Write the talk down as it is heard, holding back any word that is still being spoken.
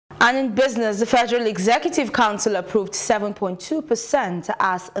And in business, the Federal Executive Council approved 7.2%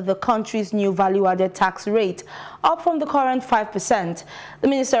 as the country's new value-added tax rate, up from the current 5%. The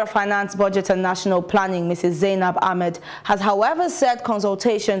Minister of Finance, Budget and National Planning, Mrs. Zainab Ahmed, has however said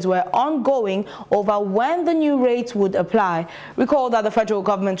consultations were ongoing over when the new rate would apply. Recall that the federal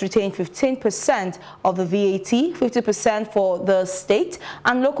government retained 15% of the VAT, 50% for the state,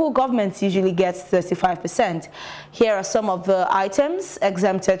 and local governments usually get 35%. Here are some of the items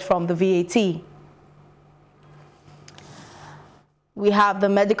exempted from the VAT. We have the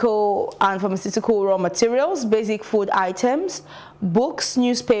medical and pharmaceutical raw materials, basic food items, books,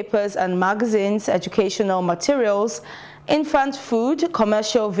 newspapers and magazines, educational materials, infant food,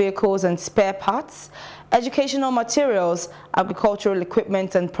 commercial vehicles and spare parts, educational materials, agricultural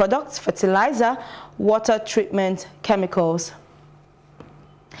equipment and products, fertilizer, water treatment, chemicals.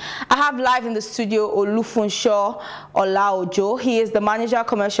 I have live in the studio Ola-Ojo. He is the Manager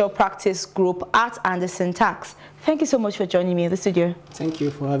Commercial Practice Group at Anderson Tax. Thank you so much for joining me in the studio. Thank you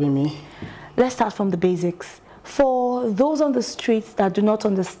for having me. Let's start from the basics. For those on the streets that do not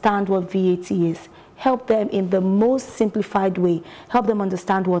understand what VAT is, help them in the most simplified way. Help them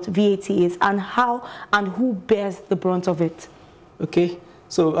understand what VAT is and how and who bears the brunt of it. Okay,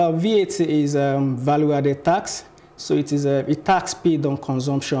 so VAT is value-added tax. So it is a tax paid on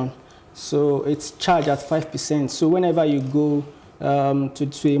consumption. So it's charged at 5%. So whenever you go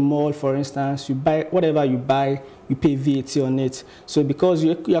to a mall, for instance, you buy whatever you buy, you pay VAT on it. So because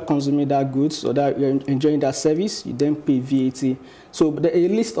you are consuming that goods or that you're enjoying that service, you then pay VAT. So a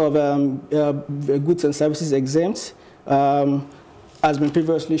list of goods and services exempt has been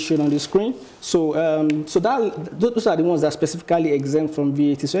previously shown on the screen. So those are the ones that are specifically exempt from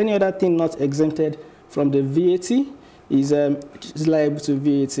VAT. So any other thing not exempted from the VAT is liable to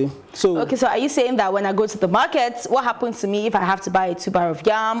VAT. So okay, so are you saying that when I go to the market, what happens to me if I have to buy a tuber of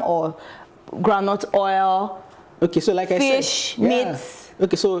yam or groundnut oil? Okay, so like fish, I said, meats.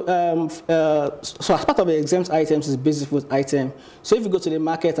 Okay, so so as part of the exempt items is basic food item. So if you go to the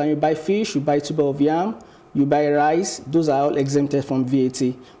market and you buy fish, you buy tuber of yam, you buy rice, those are all exempted from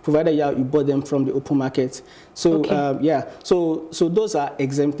VAT, provided you bought them from the open market. So okay. So those are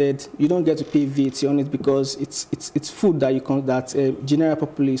exempted. You don't get to pay VAT on it because it's food that general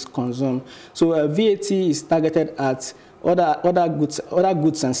populace consume. So VAT is targeted at other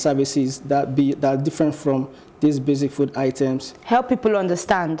goods and services that are different from these basic food items. Help people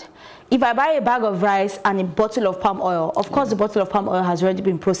understand. If I buy a bag of rice and a bottle of palm oil, of course the bottle of palm oil has already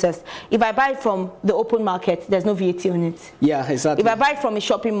been processed. If I buy it from the open market, there's no VAT on it. Yeah, exactly. If I buy it from a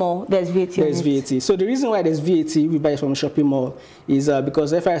shopping mall, there's VAT on it. There's VAT. So the reason why there's VAT, we buy it from a shopping mall, is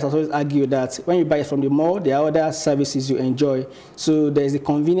because FIS has always argued that when you buy it from the mall, there are other services you enjoy. So there's the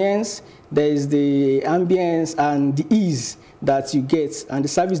convenience, there's the ambience and the ease that you get, and the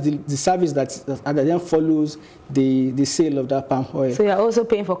service that then follows the sale of that palm oil. So you're also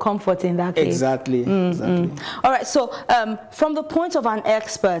paying for comfort in that case. Exactly. Exactly. All right. So from the point of an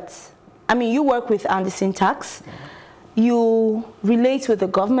expert, I mean, you work with Anderson Tax. You relate with the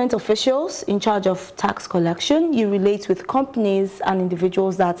government officials in charge of tax collection. You relate with companies and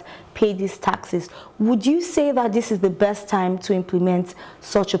individuals that pay these taxes. Would you say that this is the best time to implement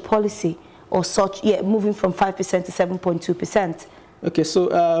such a policy? Or moving from 5% to 7.2%. Okay, so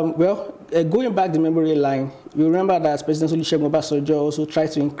going back the memory line, you remember that President Olusegun Obasanjo also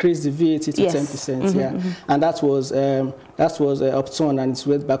tried to increase the VAT to 10%, and that was upturned and it's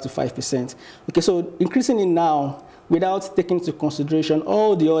went back to 5%. Okay, so increasing it now without taking into consideration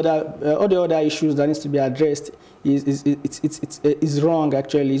all the other issues that needs to be addressed is wrong.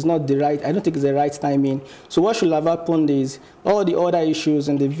 Actually, it's not the right. I don't think it's the right timing. So what should have happened is all the other issues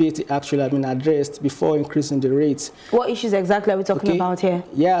in the VAT actually have been addressed before increasing the rates. What issues exactly are we talking about here?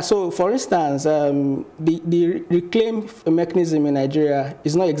 Yeah. So for instance, the reclaim mechanism in Nigeria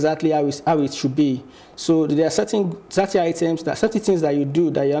is not exactly how it should be. So there are certain items, certain things that you do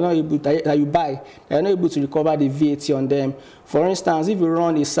that you're not able that you buy, that you're not able to recover the VAT on them. For instance, if you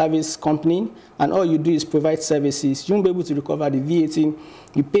run a service company and all you do is provide services, you won't be able to recover the VAT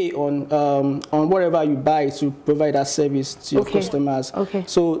you pay on whatever you buy to provide that service to your customers. Okay.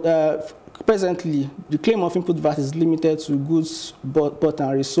 So presently, the claim of input VAT is limited to goods bought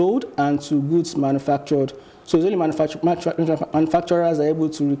and resold and to goods manufactured. So it's only manufacturers are able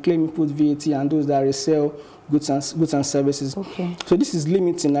to reclaim input VAT and those that resell goods and services. Okay. So this is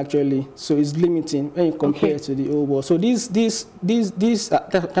limiting actually. So it's limiting when you compare to the old world. So this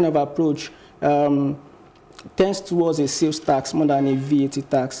kind of approach tends towards a sales tax more than a VAT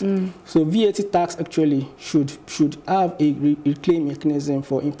tax. So VAT tax actually should have a reclaim mechanism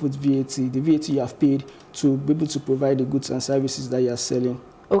for input VAT, the VAT you have paid to be able to provide the goods and services that you are selling.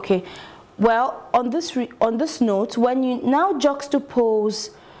 Okay. Well, on this note, when you now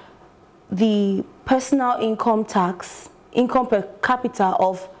juxtapose the personal income tax, income per capita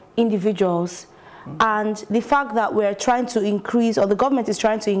of individuals, and the fact that we're trying to increase, or the government is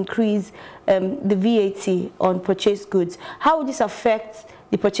trying to increase the VAT on purchased goods, how would this affect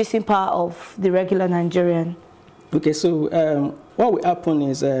the purchasing power of the regular Nigerian? Okay, so what will happen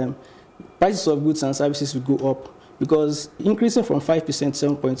is prices of goods and services will go up, because increasing from 5% to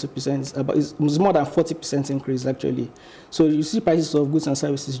 7.2% is more than 40% increase actually. So you see prices of goods and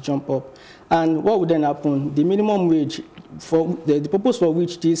services jump up. And what would then happen? The minimum wage, for the purpose for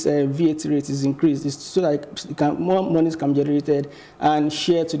which this VAT rate is increased is so that more money can be generated and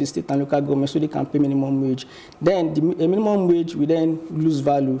shared to the state and local government so they can pay minimum wage. Then the minimum wage will then lose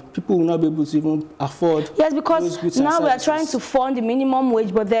value. People will not be able to even afford. Yes, because now we are trying to fund the minimum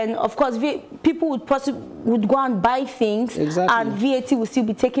wage, but then of course people would go and buy things, and VAT will still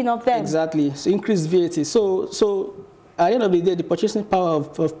be taken off them. Exactly. So increased VAT. So at the end of the day, the purchasing power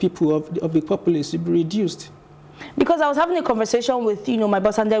of people, of the populace, will be reduced. Because I was having a conversation with, my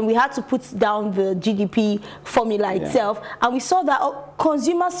boss, and then we had to put down the GDP formula itself, and we saw that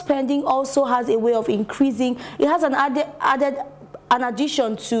consumer spending also has a way of increasing. It has an an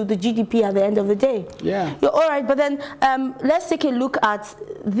addition to the GDP at the end of the day. Yeah. All right, but then let's take a look at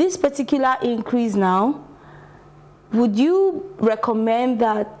this particular increase now. Would you recommend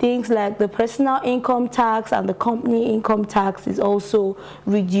that things like the personal income tax and the company income tax is also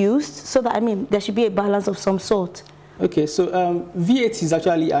reduced, so that, there should be a balance of some sort? Okay, so VAT is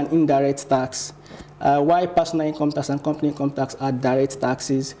actually an indirect tax, while personal income tax and company income tax are direct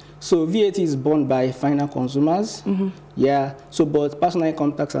taxes. So VAT is borne by final consumers. Yeah, so but personal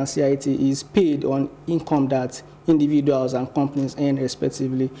income tax and CIT is paid on income that individuals and companies earn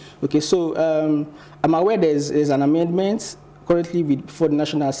respectively. Okay, so I'm aware there's an amendment currently before the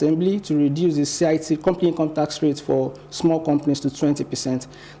National Assembly to reduce the CIT company income tax rate for small companies to 20%.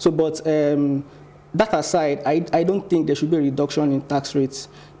 So, but that aside, I don't think there should be a reduction in tax rates,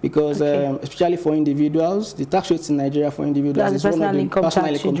 because especially for individuals, the tax rates in Nigeria for individuals is one of the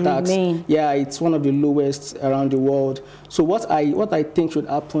personal income tax. Yeah, it's one of the lowest around the world. So what I think should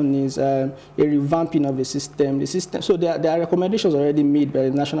happen is a revamping of the system. So there are recommendations already made by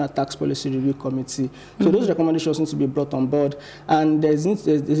the National Tax Policy Review Committee. So those recommendations need to be brought on board, and there's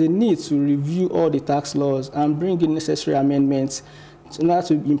a need to review all the tax laws and bring in necessary amendments in order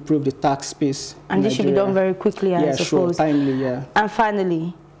to improve the tax space. And this should be done very quickly, I suppose. Sure, timely, yeah. And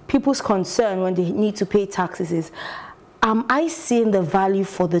finally, people's concern when they need to pay taxes is, am I seeing the value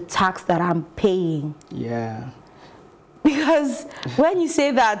for the tax that I'm paying? Yeah. Because when you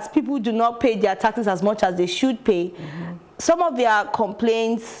say that people do not pay their taxes as much as they should pay, some of their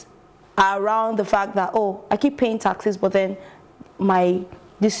complaints are around the fact that, oh, I keep paying taxes, but then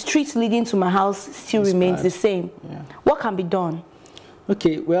the streets leading to my house still remains the same. Yeah. What can be done?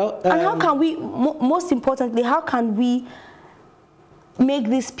 Okay, well... and how can we, most importantly, how can we make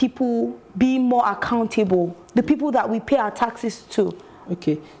these people be more accountable, the people that we pay our taxes to?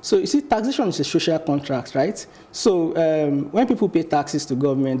 Okay, so you see, taxation is a social contract, right? So when people pay taxes to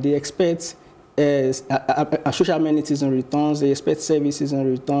government, they expect social amenities in returns, they expect services in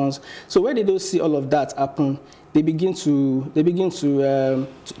returns. So when they don't see all of that happen, they begin to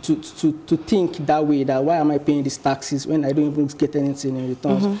think that way, that why am I paying these taxes when I don't even get anything in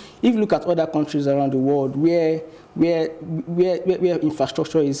returns? If you look at other countries around the world where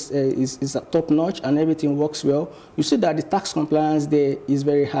infrastructure is top notch and everything works well, you see that the tax compliance there is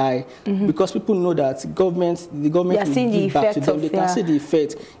very high, because people know that the government will give back to them. They can see the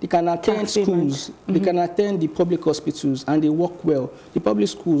effect. They can attend schools, they can attend the public hospitals, and they work well. The public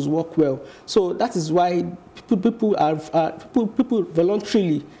schools work well. So that is why people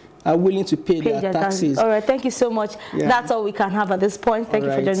voluntarily are willing to pay their taxes. All right, thank you so much. Yeah. That's all we can have at this point. Thank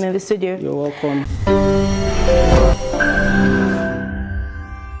you for joining me in the studio. You're welcome.